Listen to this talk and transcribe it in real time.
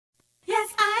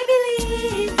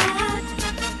believe that.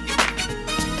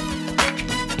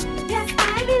 Yes,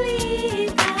 I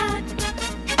believe that.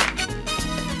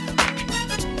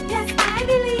 Yes, I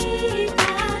believe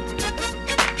that.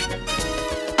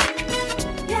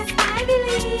 Yes, I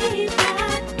believe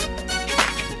that.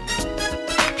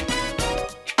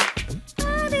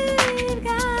 I believe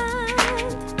God.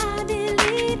 I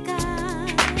believe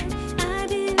God. I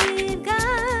believe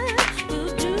God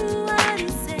will do what He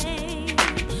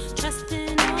says. Trust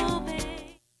and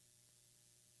obey.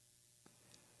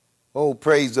 Oh,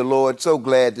 praise the Lord. So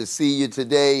glad to see you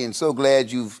today and so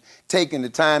glad you've taken the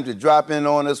time to drop in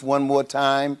on us one more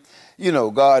time. You know,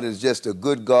 God is just a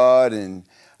good God. And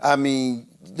I mean,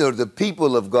 the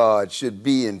people of God should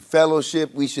be in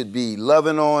fellowship. We should be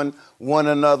loving on one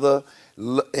another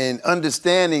and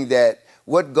understanding that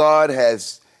what God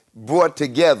has brought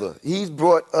together, He's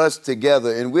brought us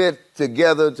together, and we're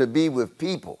together to be with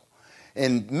people.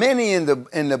 And many in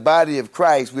the body of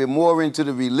Christ, we're more into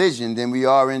the religion than we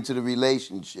are into the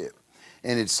relationship.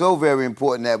 And it's so very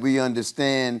important that we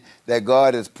understand that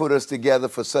God has put us together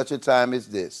for such a time as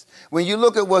this. When you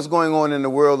look at what's going on in the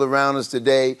world around us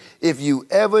today, if you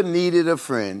ever needed a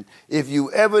friend, if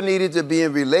you ever needed to be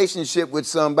in relationship with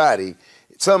somebody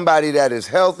that is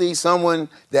healthy, someone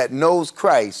that knows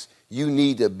Christ, you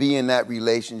need to be in that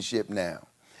relationship now.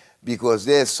 Because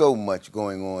there's so much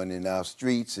going on in our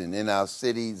streets and in our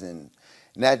cities, and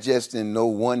not just in no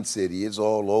one city, it's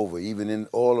all over, even in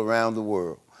all around the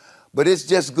world. But it's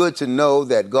just good to know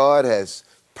that God has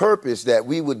purposed that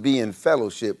we would be in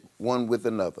fellowship one with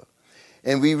another.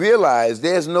 And we realize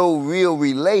there's no real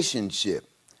relationship,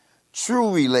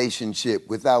 true relationship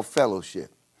without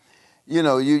fellowship. You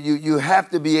know, you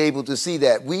have to be able to see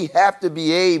that. We have to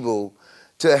be able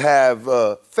to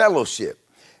have fellowship.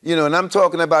 You know, and I'm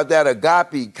talking about that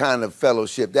agape kind of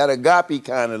fellowship, that agape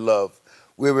kind of love,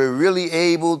 where we're really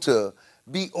able to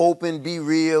be open, be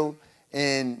real,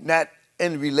 and not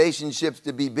in relationships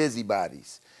to be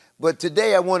busybodies. But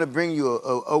today I want to bring you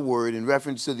a word in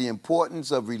reference to the importance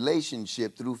of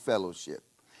relationship through fellowship.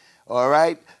 All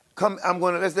right?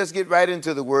 Let's get right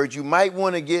into the word. You might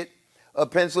want to get a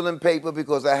pencil and paper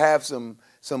because I have some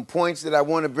points that I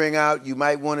want to bring out. You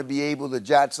might want to be able to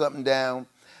jot something down.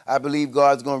 I believe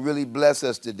God's going to really bless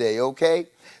us today, okay?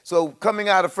 So coming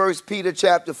out of 1 Peter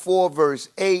chapter 4, verse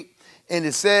 8, and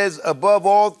it says, above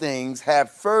all things,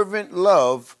 have fervent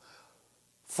love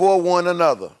for one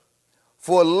another.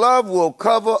 For love will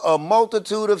cover a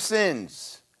multitude of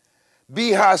sins.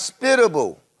 Be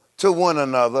hospitable to one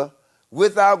another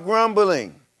without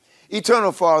grumbling.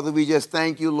 Eternal Father, we just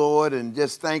thank you, Lord, and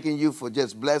just thanking you for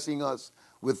just blessing us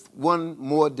with one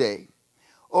more day.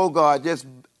 Oh, God,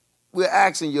 we're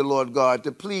asking you, Lord God,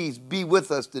 to please be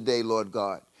with us today, Lord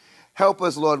God. Help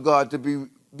us, Lord God, to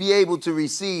be able to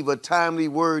receive a timely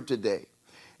word today.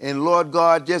 And, Lord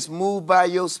God, just move by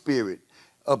your Spirit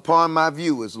upon my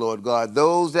viewers, Lord God.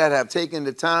 Those that have taken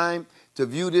the time to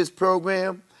view this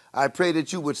program, I pray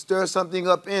that you would stir something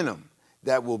up in them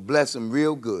that will bless them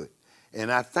real good. And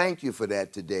I thank you for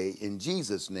that today. In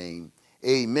Jesus' name,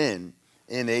 amen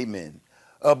and amen.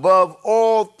 Above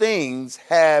all things,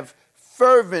 have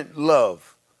fervent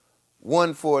love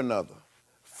one for another.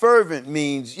 Fervent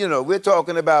means, you know, we're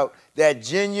talking about that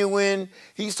genuine.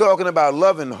 He's talking about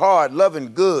loving hard,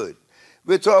 loving good.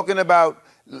 We're talking about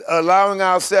allowing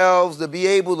ourselves to be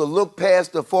able to look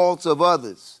past the faults of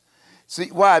others. See,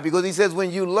 why? Because he says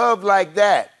when you love like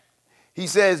that, he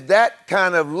says that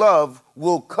kind of love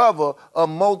will cover a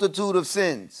multitude of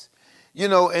sins. You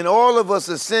know, and all of us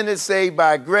are sinners saved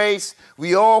by grace.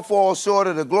 We all fall short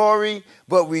of the glory,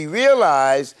 but we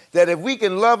realize that if we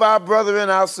can love our brother and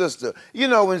our sister, you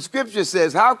know, when Scripture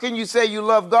says, how can you say you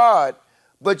love God,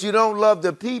 but you don't love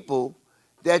the people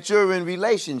that you're in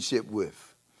relationship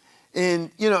with?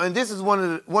 And, you know, and this is one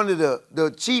of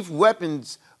the chief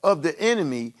weapons of the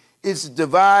enemy is to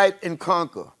divide and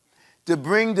conquer, to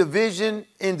bring division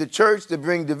in the church, to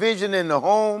bring division in the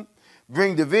home,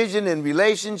 bring division in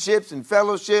relationships and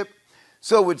fellowship.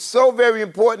 So it's so very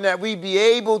important that we be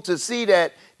able to see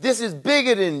that this is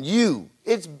bigger than you.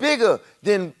 It's bigger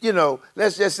than, you know,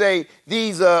 let's just say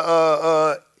these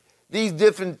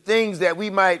different things that we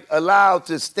might allow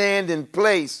to stand in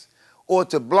place or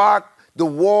to block the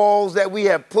walls that we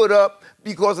have put up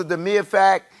because of the mere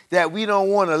fact that we don't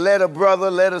want to let a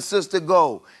brother, let a sister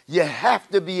go. You have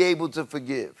to be able to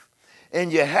forgive.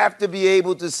 And you have to be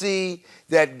able to see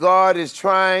that God is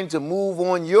trying to move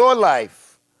on your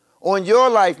life,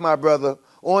 my brother,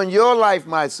 on your life,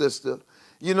 my sister,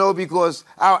 you know, because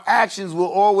our actions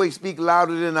will always speak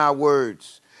louder than our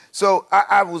words. So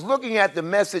I was looking at the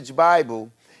Message Bible,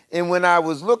 And when I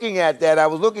was looking at that, I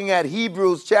was looking at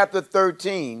Hebrews chapter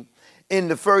 13 in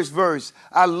the first verse.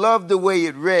 I love the way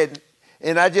it read,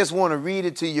 and I just want to read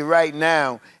it to you right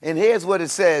now. And here's what it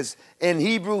says in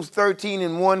Hebrews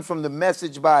 13:1 from the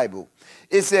Message Bible.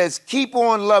 It says, keep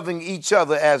on loving each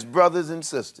other as brothers and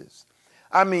sisters.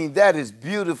 I mean, that is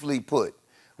beautifully put.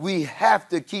 We have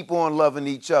to keep on loving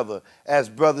each other as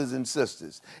brothers and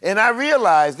sisters. And I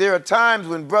realize there are times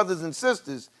when brothers and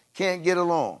sisters can't get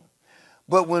along.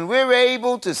 But when we're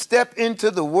able to step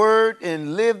into the Word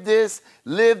and live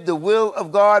the will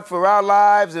of God for our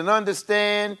lives and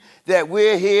understand that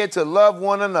we're here to love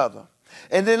one another.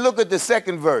 And then look at the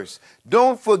second verse.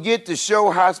 Don't forget to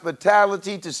show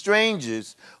hospitality to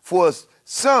strangers, for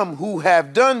some who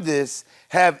have done this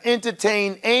have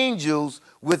entertained angels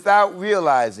without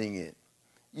realizing it.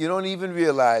 You don't even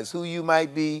realize who you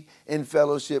might be in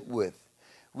fellowship with.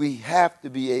 We have to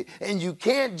be, and you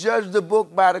can't judge the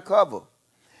book by the cover.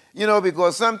 You know,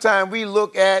 because sometimes we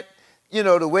look at, you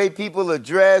know, the way people are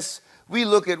dressed. We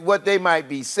look at what they might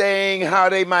be saying, how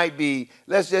they might be,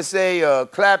 let's just say,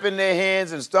 clapping their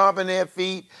hands and stomping their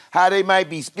feet, how they might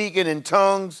be speaking in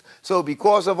tongues. So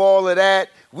because of all of that,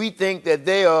 we think that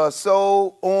they are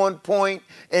so on point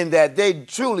and that they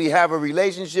truly have a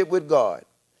relationship with God.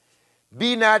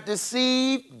 Be not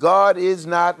deceived, God is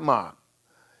not mocked.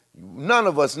 None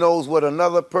of us knows what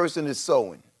another person is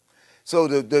sowing. So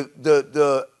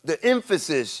the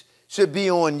emphasis should be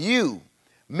on you,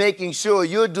 making sure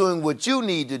you're doing what you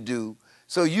need to do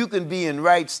so you can be in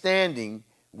right standing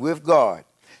with God.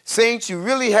 Saints, you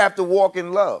really have to walk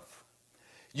in love.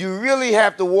 You really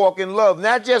have to walk in love,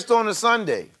 not just on a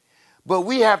Sunday, but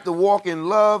we have to walk in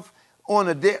love on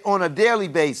a daily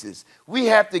basis. We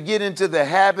have to get into the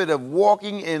habit of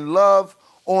walking in love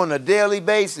on a daily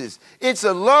basis. It's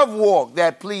a love walk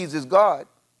that pleases God.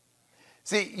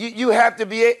 See, you have to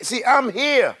be, see, I'm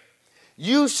here.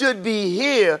 You should be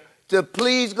here to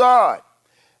please God.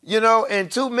 You know, and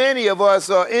too many of us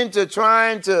are into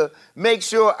trying to make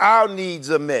sure our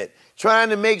needs are met, trying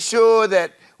to make sure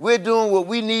that we're doing what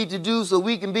we need to do so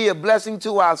we can be a blessing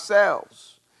to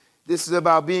ourselves. This is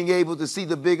about being able to see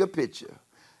the bigger picture,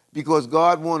 because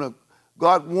God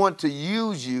want to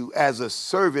use you as a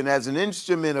servant, as an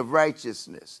instrument of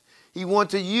righteousness. He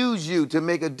wants to use you to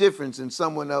make a difference in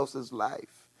someone else's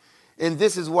life. And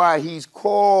this is why he's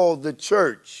called the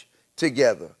church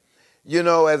together. You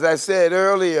know, as I said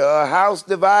earlier, a house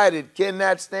divided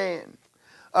cannot stand.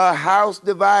 A house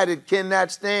divided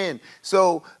cannot stand.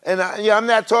 So, and I'm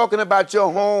not talking about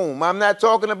your home. I'm not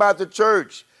talking about the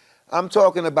church. I'm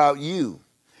talking about you.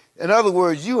 In other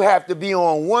words, you have to be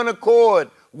on one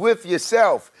accord with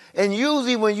yourself. And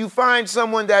usually when you find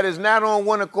someone that is not on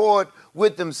one accord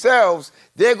with themselves,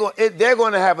 they're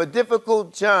going to have a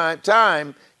difficult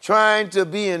time trying to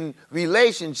be in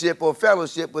relationship or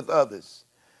fellowship with others.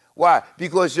 Why?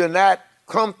 Because you're not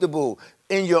comfortable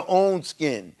in your own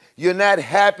skin. You're not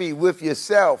happy with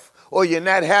yourself, or you're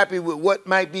not happy with what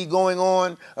might be going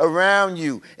on around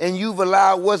you. And you've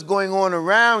allowed what's going on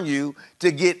around you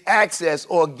to get access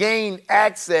or gain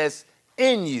access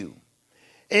in you.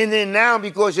 And then now,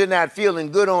 because you're not feeling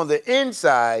good on the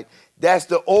inside, that's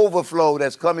the overflow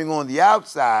that's coming on the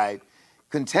outside,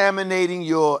 contaminating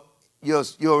your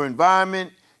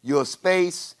environment, your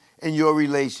space, and your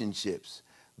relationships.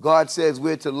 God says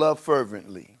we're to love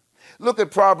fervently. Look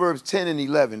at Proverbs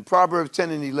 10:11. Proverbs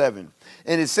 10:11.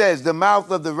 And it says, the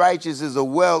mouth of the righteous is a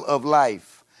well of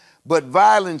life, but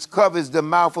violence covers the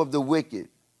mouth of the wicked.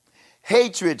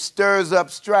 Hatred stirs up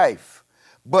strife,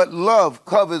 but love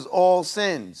covers all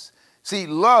sins. See,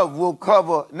 love will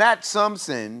cover not some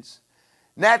sins,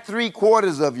 not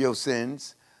 3/4 of your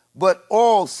sins, but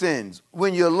all sins.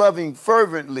 When you're loving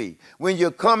fervently, when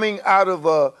you're coming out of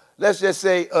a, let's just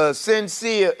say, a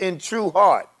sincere and true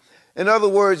heart. In other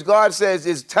words, God says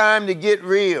it's time to get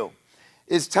real.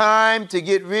 It's time to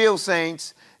get real,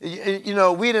 saints. You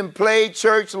know, we done played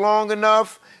church long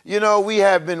enough. You know, we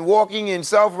have been walking in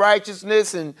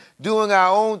self-righteousness and doing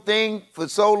our own thing for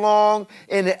so long,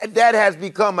 and that has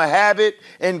become a habit,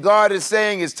 and God is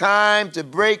saying it's time to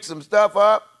break some stuff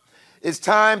up. It's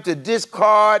time to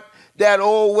discard that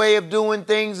old way of doing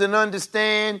things and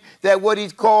understand that what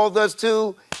he's called us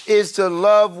to is to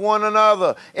love one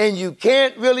another. And you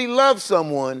can't really love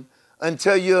someone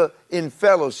until you're in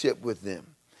fellowship with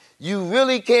them. You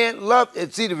really can't love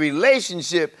it. See, the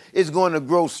relationship is going to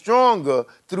grow stronger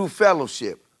through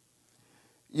fellowship.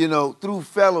 You know, through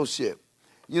fellowship.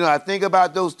 You know, I think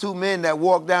about those two men that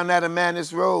walked down that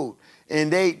Emmaus Road.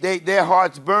 and their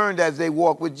hearts burned as they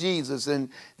walked with Jesus, and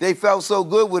they felt so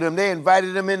good with him. They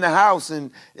invited him in the house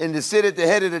and to sit at the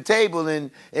head of the table, and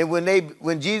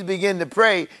when Jesus began to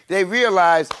pray, they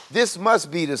realized this must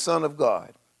be the Son of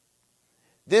God.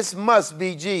 This must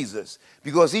be Jesus,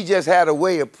 because he just had a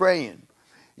way of praying.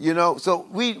 So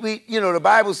we the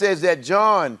Bible says that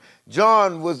John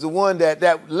was the one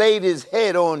that laid his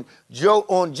head on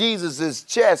Jesus's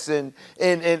chest, and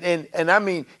I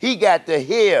mean, he got to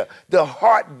hear the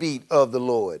heartbeat of the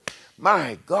Lord.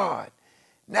 My God,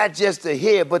 not just to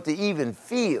hear, but to even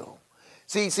feel.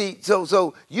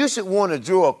 So you should want to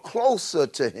draw closer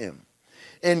to him.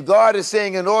 And God is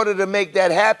saying, in order to make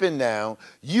that happen now,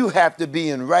 you have to be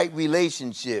in right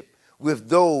relationship with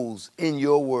those in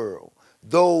your world,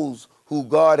 those who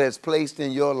God has placed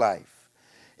in your life.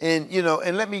 And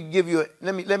let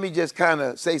me just kind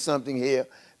of say something here,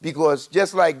 because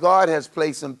just like God has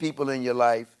placed some people in your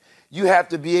life, you have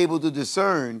to be able to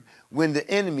discern when the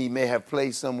enemy may have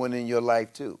placed someone in your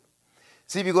life too.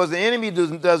 See, because the enemy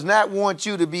does not want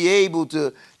you to be able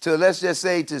to let's just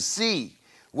say, to see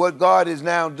what God is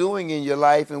now doing in your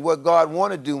life and what God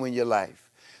want to do in your life.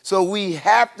 So we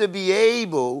have to be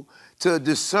able to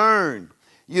discern.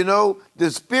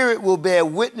 The Spirit will bear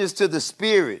witness to the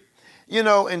Spirit.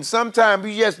 And sometimes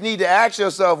you just need to ask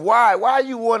yourself, why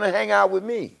you want to hang out with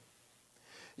me?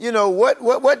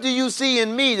 What do you see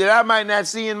in me that I might not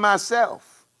see in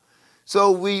myself?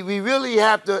 So we really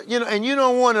have to, and you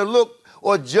don't want to look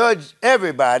or judge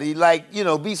everybody,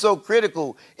 be so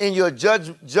critical in your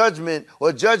judgment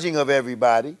or judging of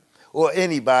everybody or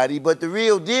anybody. But the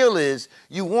real deal is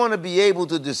you want to be able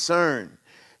to discern.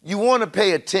 You want to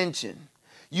pay attention.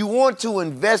 You want to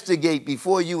investigate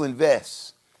before you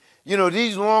invest.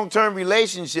 These long-term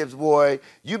relationships, boy,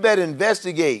 you better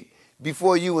investigate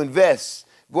before you invest.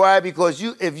 Boy, because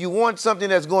if you want something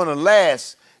that's going to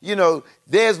last,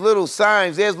 there's little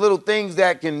signs, there's little things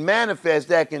that can manifest,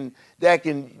 that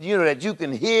you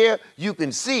can hear, you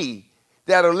can see,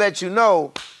 that'll let you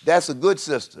know that's a good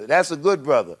sister, that's a good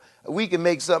brother. We can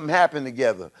make something happen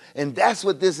together. And that's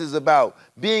what this is about,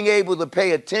 being able to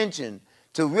pay attention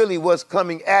to really what's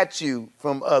coming at you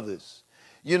from others.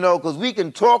 Because we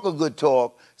can talk a good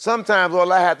talk. Sometimes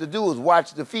all I have to do is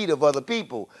watch the feet of other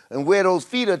people, and where those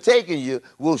feet are taking you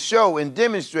will show and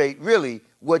demonstrate really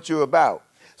what you're about.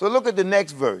 So look at the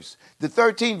next verse. The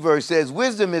 13th verse says,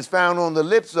 wisdom is found on the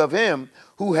lips of him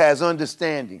who has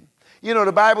understanding.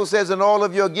 The Bible says, in all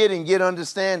of your getting, get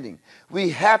understanding. We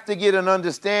have to get an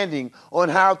understanding on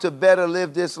how to better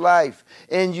live this life.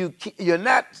 And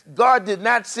God did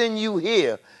not send you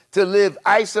here to live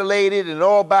isolated and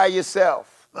all by yourself.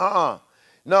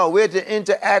 No, we're to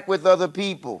interact with other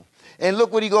people. And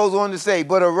look what he goes on to say.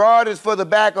 But a rod is for the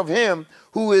back of him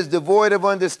who is devoid of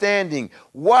understanding.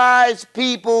 Wise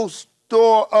people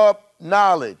store up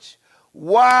knowledge.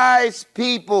 Wise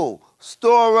people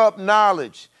store up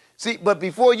knowledge. See, but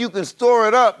before you can store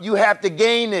it up, you have to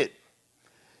gain it.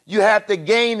 You have to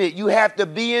gain it. You have to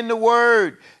be in the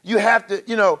Word. You have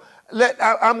to,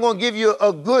 I'm going to give you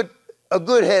a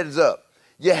good heads up.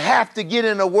 You have to get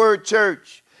in a Word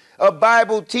church, a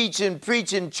Bible teaching,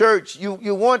 preaching church.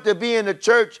 You want to be in a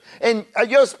church, and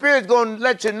your spirit's going to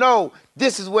let you know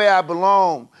this is where I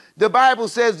belong. The Bible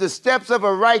says the steps of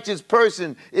a righteous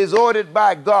person is ordered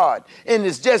by God, and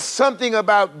it's just something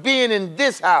about being in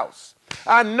this house.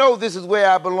 I know this is where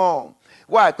I belong.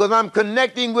 Why? Because I'm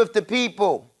connecting with the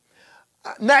people,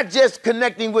 not just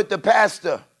connecting with the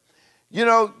pastor.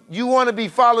 You want to be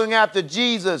following after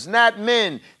Jesus, not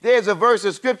men. There's a verse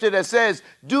of scripture that says,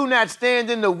 do not stand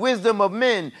in the wisdom of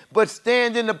men, but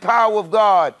stand in the power of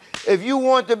God. If you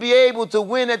want to be able to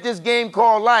win at this game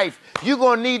called life, you're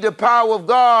going to need the power of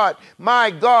God,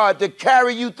 my God, to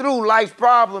carry you through life's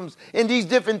problems and these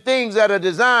different things that are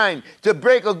designed to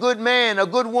break a good man, a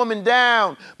good woman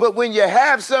down. But when you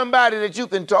have somebody that you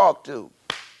can talk to,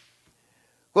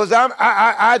 because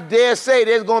I dare say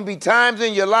there's going to be times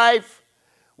in your life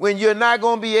when you're not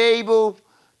going to be able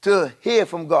to hear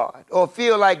from God or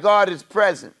feel like God is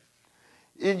present.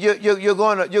 And you're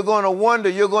going to wonder,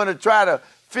 you're going to try to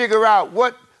figure out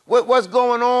what's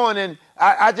going on, and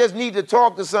I just need to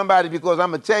talk to somebody, because I'm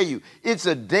going to tell you, it's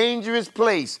a dangerous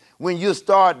place when you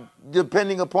start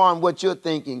depending upon what you're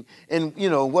thinking and,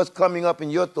 what's coming up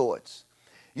in your thoughts.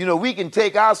 We can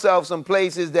take ourselves some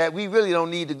places that we really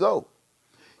don't need to go.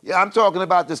 Yeah, I'm talking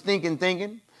about the stinking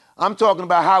thinking. I'm talking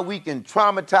about how we can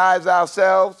traumatize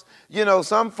ourselves.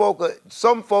 Some folk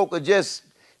are just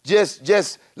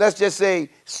let's just say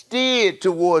steered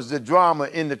towards the drama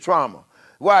in the trauma.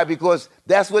 Why? Because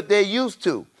that's what they're used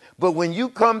to. But when you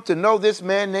come to know this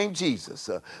man named Jesus,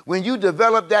 when you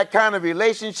develop that kind of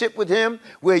relationship with him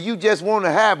where you just want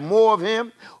to have more of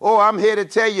him, oh, I'm here to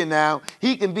tell you now,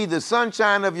 he can be the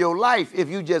sunshine of your life if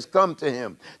you just come to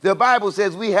him. The Bible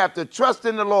says we have to trust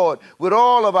in the Lord with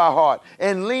all of our heart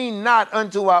and lean not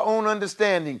unto our own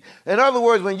understanding. In other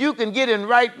words, when you can get in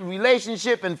right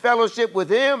relationship and fellowship with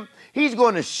him, he's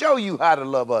going to show you how to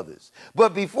love others.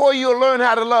 But before you learn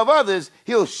how to love others,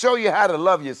 he'll show you how to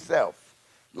love yourself.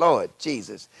 Lord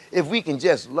Jesus, if we can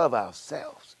just love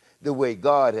ourselves the way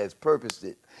God has purposed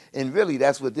it. And really,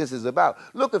 that's what this is about.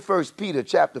 Look at 1 Peter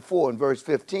chapter 4 and verse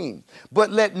 15. But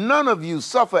let none of you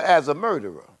suffer as a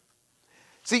murderer.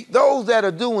 See, those that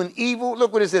are doing evil,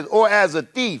 look what it says, or as a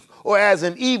thief, or as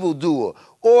an evildoer,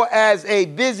 or as a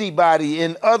busybody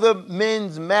in other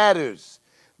men's matters.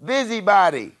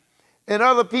 Busybody in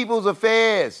other people's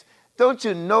affairs. Don't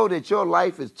you know that your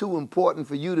life is too important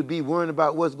for you to be worrying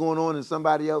about what's going on in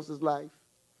somebody else's life?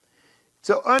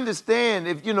 So understand,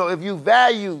 if you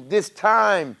value this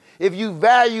time, if you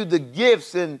value the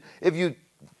gifts, and if you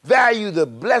value the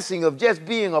blessing of just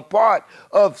being a part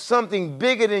of something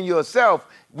bigger than yourself,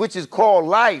 which is called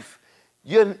life,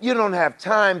 you don't have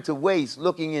time to waste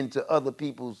looking into other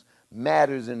people's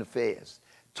matters and affairs,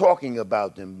 talking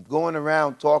about them, going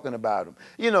around talking about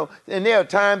them. And there are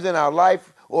times in our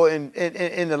life or in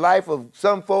the life of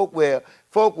some folk where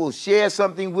folk will share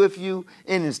something with you,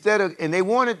 and and they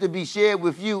want it to be shared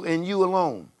with you and you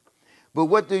alone. But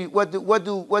what do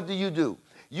you do?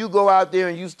 You go out there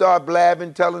and you start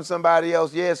blabbing, telling somebody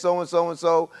else, yeah, so and so and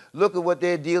so, look at what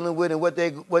they're dealing with and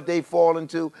what they fall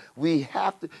into. We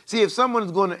have to see, if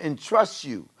someone's going to entrust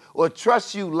you or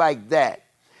trust you like that,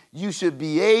 you should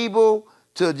be able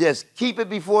to just keep it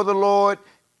before the Lord,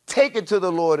 take it to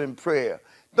the Lord in prayer.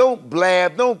 Don't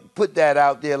blab. Don't put that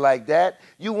out there like that.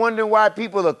 You wondering why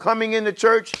people are coming into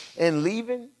church and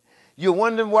leaving? You're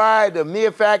wondering why the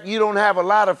mere fact you don't have a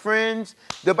lot of friends?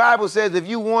 The Bible says if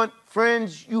you want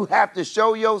friends, you have to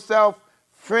show yourself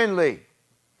friendly.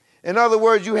 In other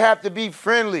words, you have to be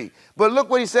friendly. But look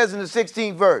what he says in the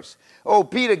 16th verse. Oh,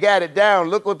 Peter got it down.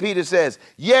 Look what Peter says.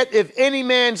 Yet if any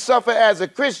man suffer as a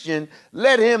Christian,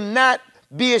 let him not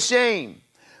be ashamed,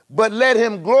 but let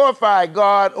him glorify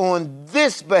God on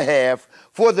this behalf,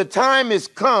 for the time is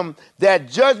come that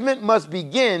judgment must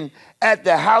begin at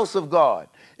the house of God.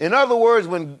 In other words,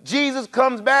 when Jesus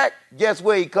comes back, guess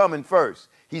where he's coming first?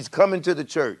 He's coming to the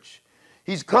church.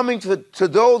 He's coming to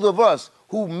those of us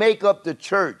who make up the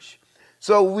church.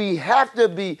 So we have to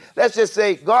be, let's just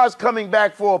say, God's coming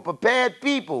back for a prepared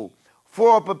people,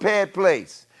 for a prepared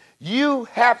place. You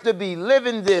have to be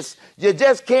living this. You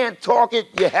just can't talk it.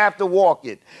 You have to walk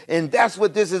it. And that's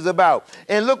what this is about.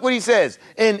 And look what he says.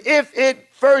 And if it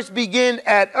first begin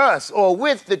at us or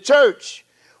with the church,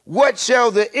 what shall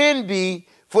the end be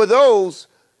for those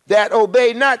that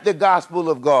obey not the gospel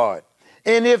of God?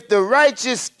 And if the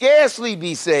righteous scarcely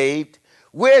be saved,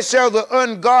 where shall the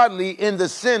ungodly and the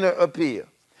sinner appear?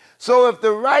 So if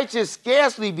the righteous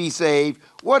scarcely be saved,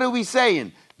 what are we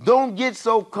saying? Don't get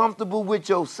so comfortable with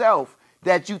yourself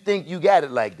that you think you got it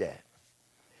like that.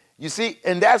 You see,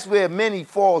 and that's where many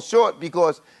fall short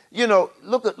because,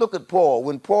 look at Paul.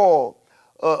 When Paul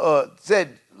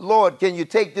said, Lord, can you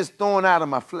take this thorn out of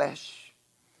my flesh?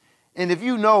 And if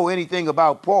you know anything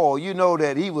about Paul, you know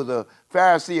that he was a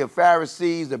Pharisee of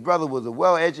Pharisees. The brother was a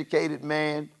well-educated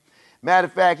man. Matter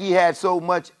of fact, he had so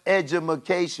much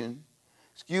education,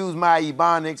 excuse my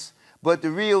ebonics, but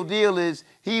the real deal is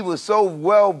he was so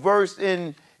well versed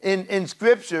in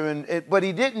Scripture, but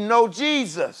he didn't know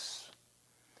Jesus.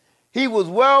 He was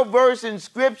well versed in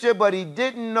Scripture, but he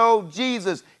didn't know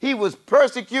Jesus. He was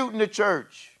persecuting the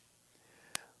church.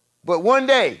 But one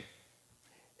day,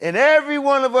 and every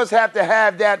one of us have to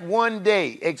have that one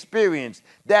day experience,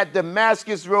 that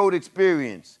Damascus Road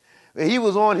experience. He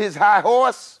was on his high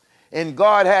horse, and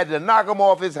God had to knock him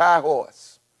off his high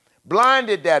horse.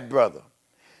 Blinded that brother.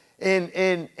 And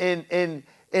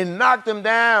knocked him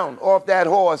down off that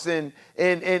horse and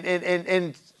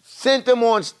sent him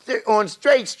on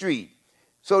Straight Street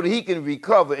so that he can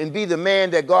recover and be the man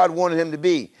that God wanted him to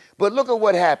be. But look at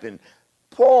what happened.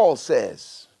 Paul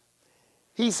says,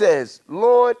 he says,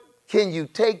 Lord, can you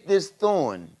take this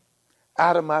thorn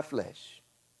out of my flesh?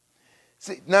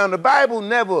 See, now the Bible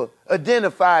never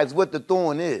identifies what the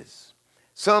thorn is.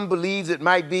 Some believes it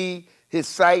might be his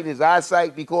sight, his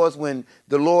eyesight, because when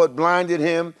the Lord blinded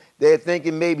him, they're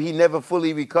thinking maybe he never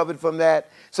fully recovered from that.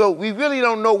 So we really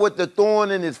don't know what the thorn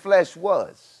in his flesh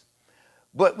was.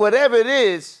 But whatever it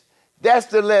is, that's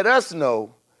to let us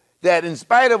know that in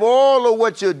spite of all of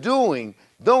what you're doing,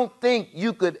 don't think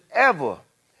you could ever,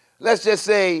 let's just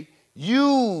say,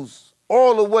 use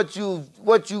all of what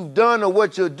you've done or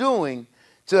what you're doing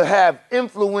to have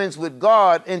influence with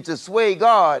God and to sway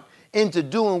God into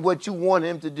doing what you want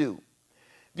him to do.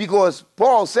 Because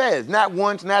Paul says, not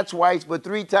once, not twice, but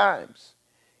 3 times,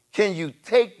 can you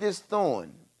take this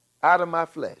thorn out of my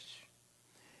flesh?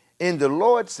 And the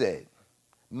Lord said,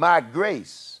 my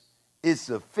grace is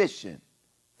sufficient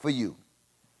for you.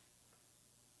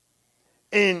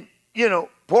 And, you know,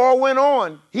 Paul went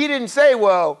on. He didn't say,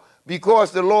 well,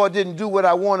 because the Lord didn't do what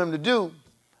I want him to do,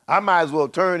 I might as well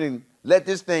turn and let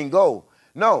this thing go.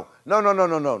 No.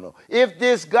 If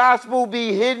this gospel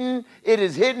be hidden, it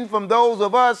is hidden from those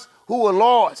of us who are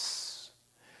lost.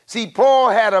 See, Paul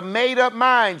had a made-up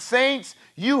mind. Saints,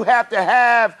 you have to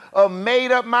have a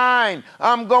made-up mind.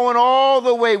 I'm going all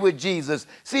the way with Jesus.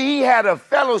 See, he had a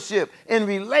fellowship and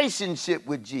relationship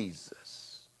with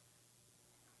Jesus.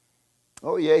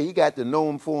 Oh, yeah, he got to know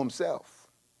him for himself.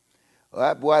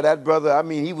 Boy, that brother, I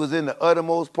mean, he was in the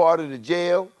uttermost part of the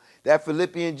jail, that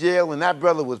Philippian jail, and that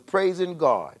brother was praising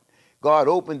God. God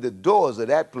opened the doors of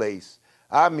that place.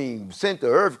 I mean, sent the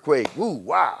earthquake. Woo,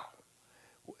 wow.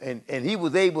 And he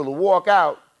was able to walk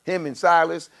out, him and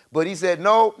Silas, but he said,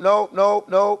 no,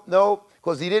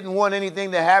 because he didn't want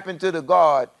anything to happen to the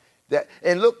guard.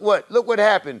 And look what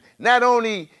happened. Not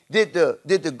only did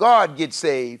the guard get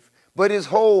saved, but his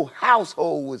whole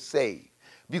household was saved.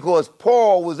 Because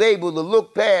Paul was able to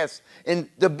look past in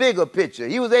the bigger picture.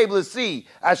 He was able to see,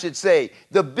 I should say,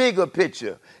 the bigger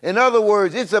picture. In other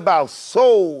words, it's about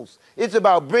souls. It's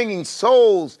about bringing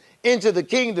souls into the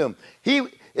kingdom.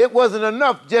 It wasn't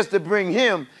enough just to bring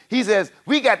him. He says,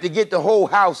 we got to get the whole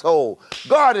household.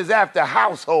 God is after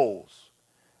households.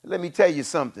 Let me tell you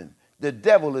something. The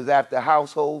devil is after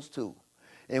households too.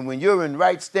 And when you're in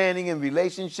right standing in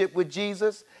relationship with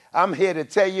Jesus, I'm here to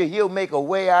tell you, he'll make a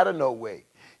way out of no way.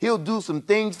 He'll do some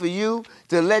things for you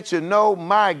to let you know,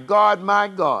 my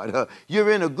God,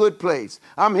 you're in a good place.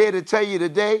 I'm here to tell you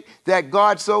today that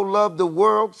God so loved the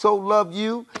world, so loved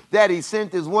you, that he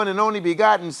sent his one and only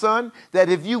begotten son, that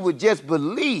if you would just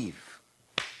believe.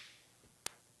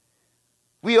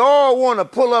 We all want to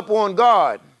pull up on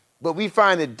God, but we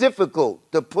find it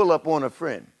difficult to pull up on a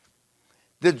friend,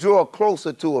 to draw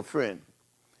closer to a friend,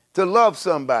 to love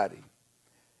somebody.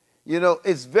 You know,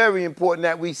 it's very important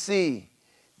that we see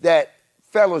that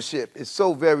fellowship is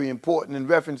so very important in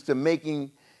reference to making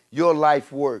your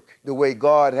life work the way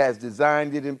God has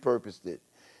designed it and purposed it.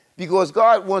 Because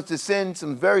God wants to send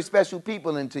some very special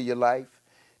people into your life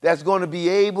that's going to be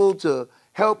able to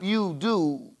help you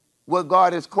do what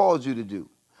God has called you to do.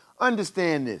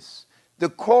 Understand this. The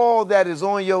call that is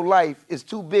on your life is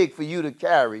too big for you to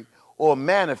carry or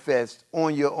manifest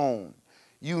on your own.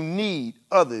 You need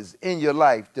others in your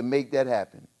life to make that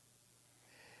happen.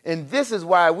 And this is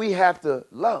why we have to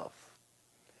love.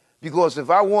 Because if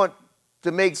I want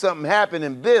to make something happen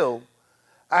and build,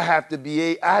 I have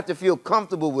to feel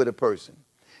comfortable with a person.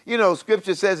 You know,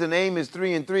 scripture says in Amos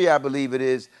 3:3, I believe it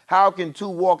is, how can two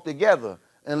walk together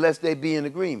unless they be in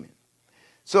agreement?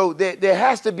 So there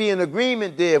has to be an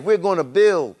agreement there if we're going to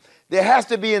build. There has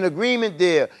to be an agreement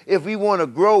there if we want to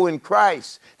grow in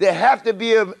Christ. There has to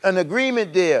be an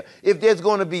agreement there if there's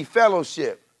going to be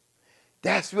fellowship.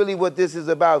 That's really what this is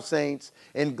about, saints.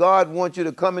 And God wants you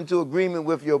to come into agreement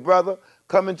with your brother,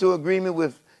 come into agreement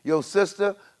with your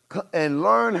sister, and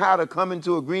learn how to come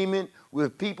into agreement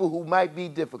with people who might be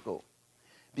difficult.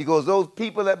 Because those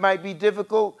people that might be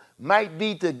difficult might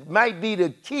be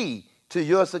the key to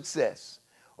your success.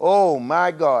 Oh,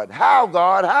 my God. How,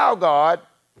 God? How, God?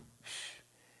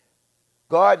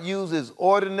 God uses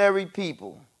ordinary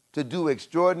people to do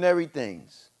extraordinary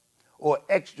things or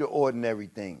extraordinary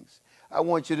things. I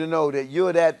want you to know that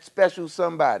you're that special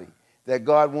somebody that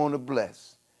God wants to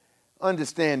bless.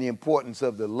 Understand the importance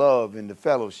of the love and the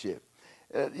fellowship.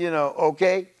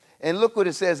 Okay? And look what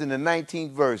it says in the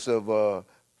 19th verse of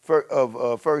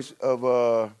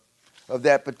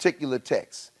that particular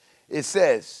text. It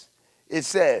says,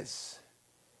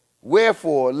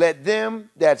 wherefore let them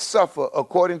that suffer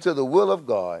according to the will of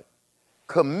God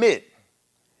commit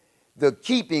the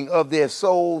keeping of their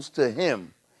souls to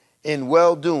him in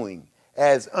well-doing,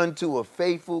 as unto a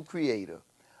faithful creator.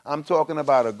 I'm talking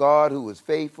about a God who is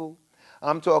faithful.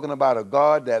 I'm talking about a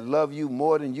God that loves you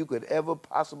more than you could ever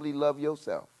possibly love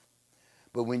yourself.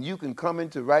 But when you can come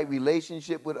into right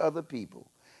relationship with other people,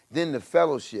 then the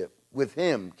fellowship with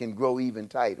him can grow even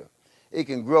tighter. It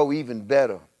can grow even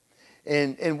better.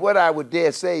 And what I would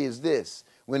dare say is this.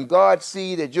 When God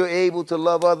sees that you're able to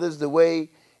love others the way,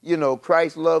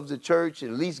 Christ loves the church,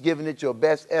 at least giving it your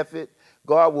best effort,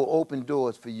 God will open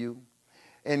doors for you.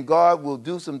 and God will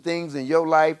do some things in your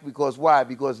life because why?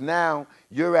 Because now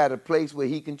you're at a place where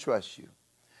he can trust you.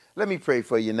 Let me pray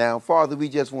for you now. Father, we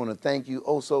just want to thank you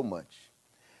oh so much.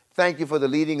 Thank you for the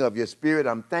leading of your spirit.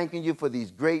 I'm thanking you for these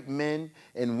great men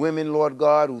and women, Lord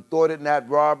God, who thought it not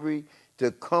robbery to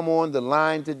come on the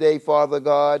line today, Father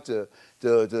God, to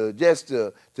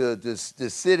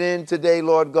sit in today,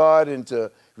 Lord God, and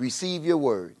to receive your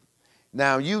word.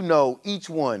 Now, you know each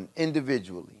one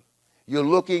individually. You're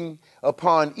looking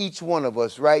upon each one of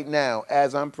us right now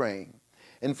as I'm praying.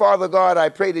 And Father God, I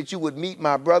pray that you would meet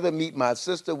my brother, meet my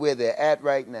sister where they're at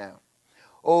right now.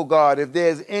 Oh God, if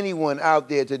there's anyone out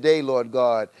there today, Lord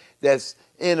God, that's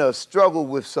in a struggle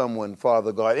with someone,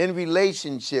 Father God, in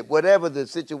relationship, whatever the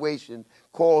situation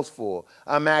calls for,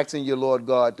 I'm asking you, Lord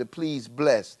God, to please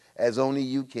bless as only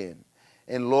you can.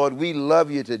 And Lord, we love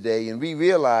you today, and we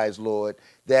realize, Lord,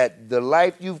 that the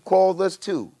life you've called us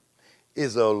to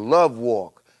is a love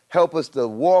walk. Help us to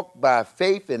walk by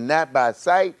faith and not by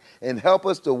sight, and help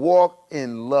us to walk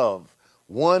in love,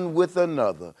 one with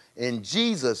another. In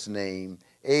Jesus' name,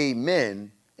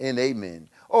 amen and amen.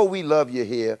 Oh, we love you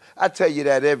here. I tell you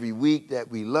that every week, that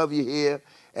we love you here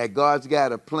at God's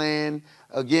Got a Plan.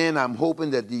 Again, I'm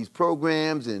hoping that these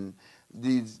programs and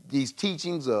these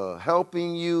teachings are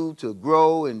helping you to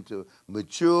grow and to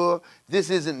mature. This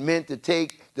isn't meant to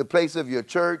take the place of your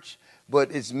church,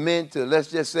 but it's meant to,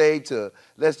 let's just say to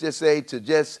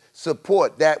just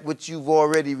support that which you've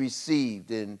already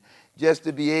received, and just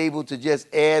to be able to just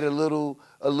add a little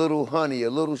honey, a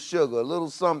little sugar, a little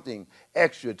something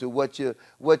extra to what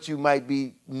you might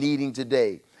be needing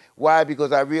today. Why?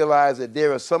 Because I realize that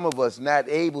there are some of us not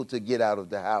able to get out of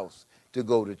the house to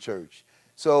go to church.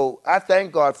 So I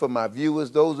thank God for my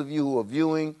viewers, those of you who are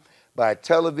viewing by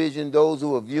television, those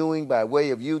who are viewing by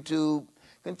way of YouTube.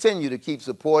 Continue to keep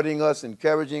supporting us,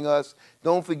 encouraging us.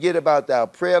 Don't forget about our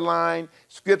prayer line,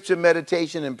 scripture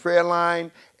meditation and prayer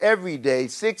line, every day,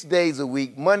 6 days a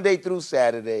week, Monday through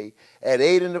Saturday at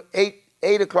 8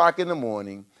 o'clock in the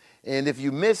morning. And if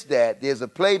you miss that, there's a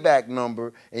playback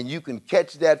number, and you can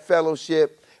catch that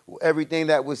fellowship, everything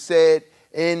that was said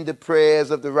in the prayers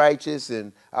of the righteous,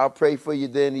 and I'll pray for you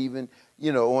then even,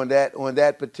 at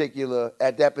that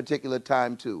particular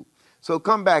time too. So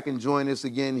come back and join us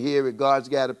again here at God's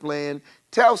Got a Plan.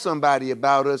 Tell somebody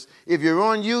about us. If you're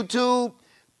on YouTube,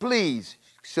 please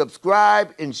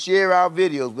subscribe and share our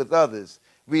videos with others.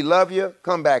 We love you.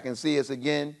 Come back and see us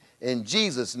again. In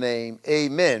Jesus' name,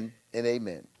 amen and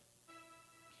amen.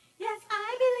 Yes,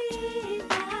 I believe.